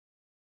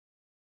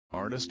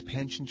Artist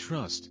Pension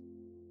Trust,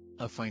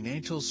 a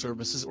financial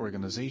services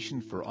organization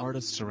for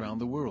artists around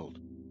the world.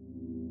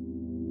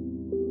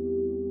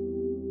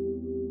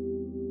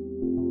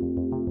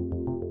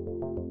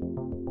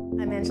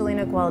 I'm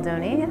Angelina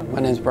Gualdoni.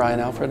 My name is Brian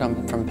Alfred.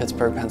 I'm from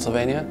Pittsburgh,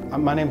 Pennsylvania.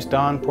 My name's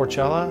Don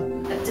Porcella.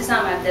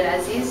 Abdesam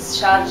Abdelaziz,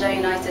 Sharjah,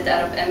 United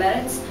Arab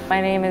Emirates.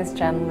 My name is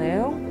Jen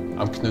Liu.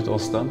 I'm Knut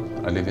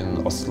Ostan. I live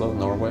in Oslo,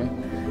 Norway.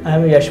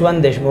 I'm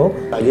Yashwan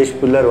Deshmukh. Rajesh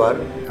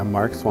Pullarwar. I'm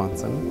Mark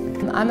Swanson.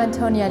 I'm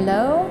Antonia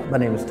Lowe. My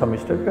name is Tommy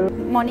Sturkel.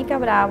 Monica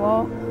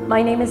Bravo.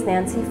 My name is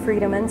Nancy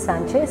Friedemann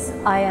Sanchez.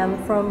 I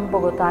am from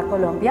Bogota,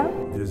 Colombia.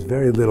 There's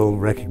very little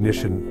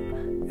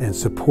recognition and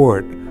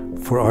support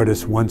for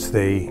artists once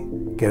they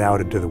get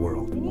out into the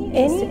world.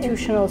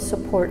 Institutional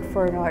support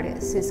for an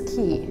artist is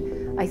key.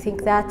 I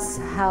think that's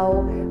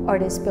how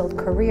artists build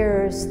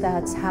careers,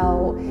 that's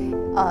how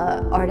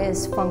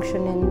artists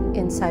function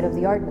inside of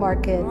the art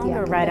market.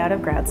 Right out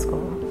of grad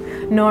school.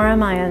 Nor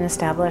am I an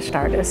established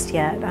artist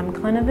yet. I'm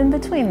kind of in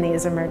between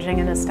these emerging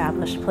and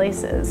established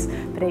places,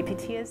 but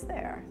APT is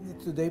there.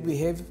 Today we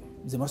have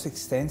the most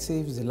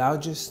extensive, the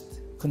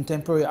largest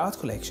contemporary art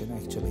collection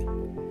actually.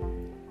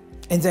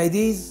 And the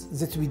idea is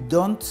that we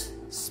don't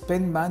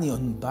spend money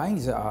on buying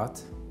the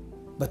art,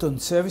 but on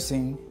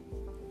servicing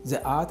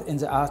the art and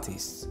the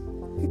artists.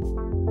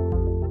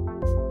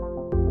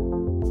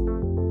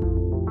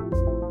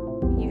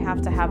 You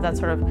have to have that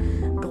sort of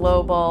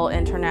global,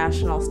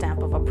 international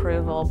stamp of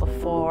approval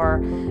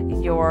before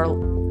your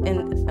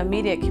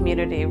immediate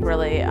community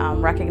really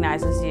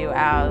recognizes you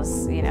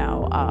as,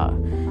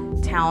 a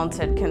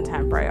talented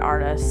contemporary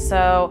artist.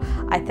 So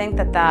I think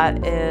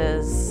that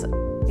is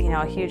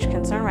a huge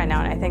concern right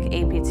now, and I think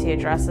APT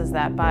addresses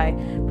that by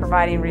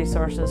providing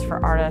resources for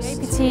artists.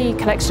 The APT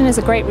collection is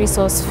a great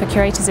resource for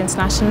curators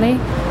internationally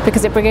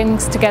because it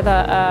brings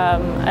together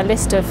a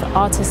list of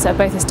artists that are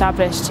both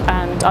established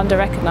and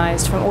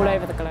under-recognised from all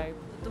over the globe.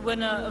 The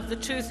winner of the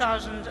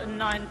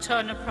 2009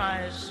 Turner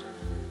Prize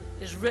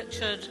is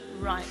Richard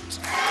Wright.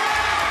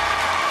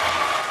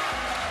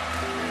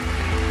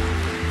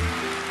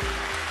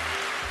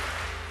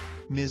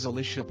 Ms.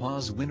 Alicia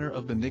Paz, winner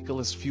of the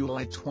Nicholas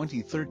Fulli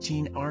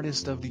 2013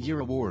 Artist of the Year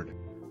Award.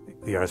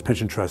 The Artist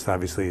Pension Trust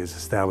obviously is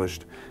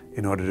established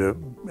in order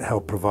to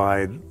help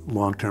provide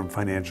long-term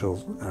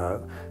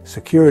financial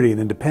security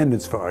and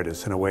independence for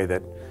artists in a way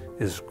that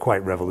is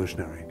quite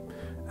revolutionary.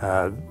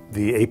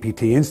 The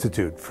APT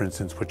Institute, for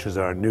instance, which is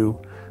our new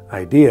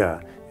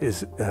idea,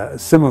 is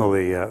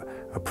similarly a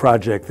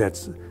project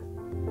that's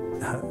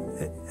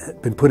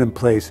been put in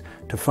place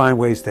to find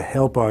ways to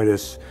help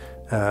artists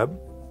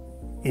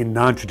in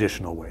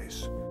non-traditional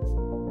ways.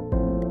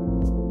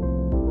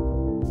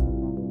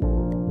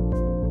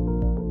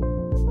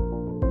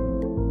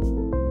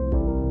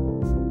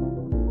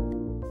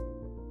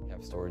 We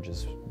have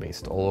storages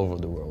based all over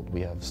the world.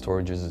 We have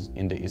storages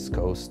in the East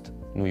Coast,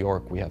 New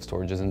York. We have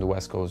storages in the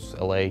West Coast,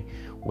 LA.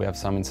 We have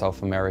some in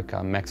South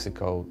America,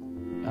 Mexico,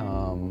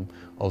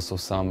 also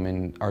some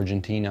in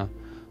Argentina,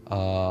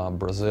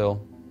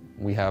 Brazil.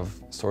 We have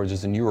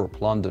storages in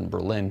Europe, London,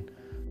 Berlin.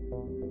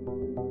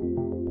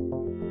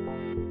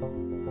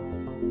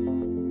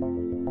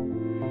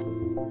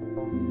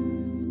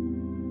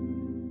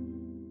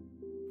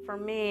 For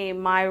me,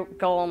 my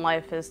goal in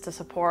life is to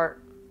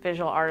support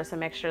visual artists and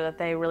make sure that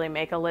they really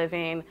make a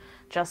living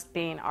just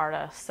being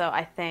artists. So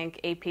I think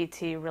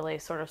APT really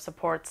sort of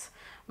supports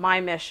my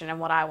mission and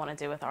what I want to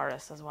do with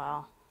artists as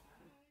well.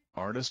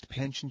 Artist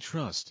Pension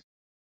Trust,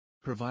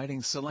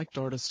 providing select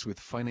artists with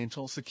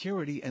financial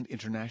security and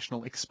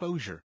international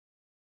exposure.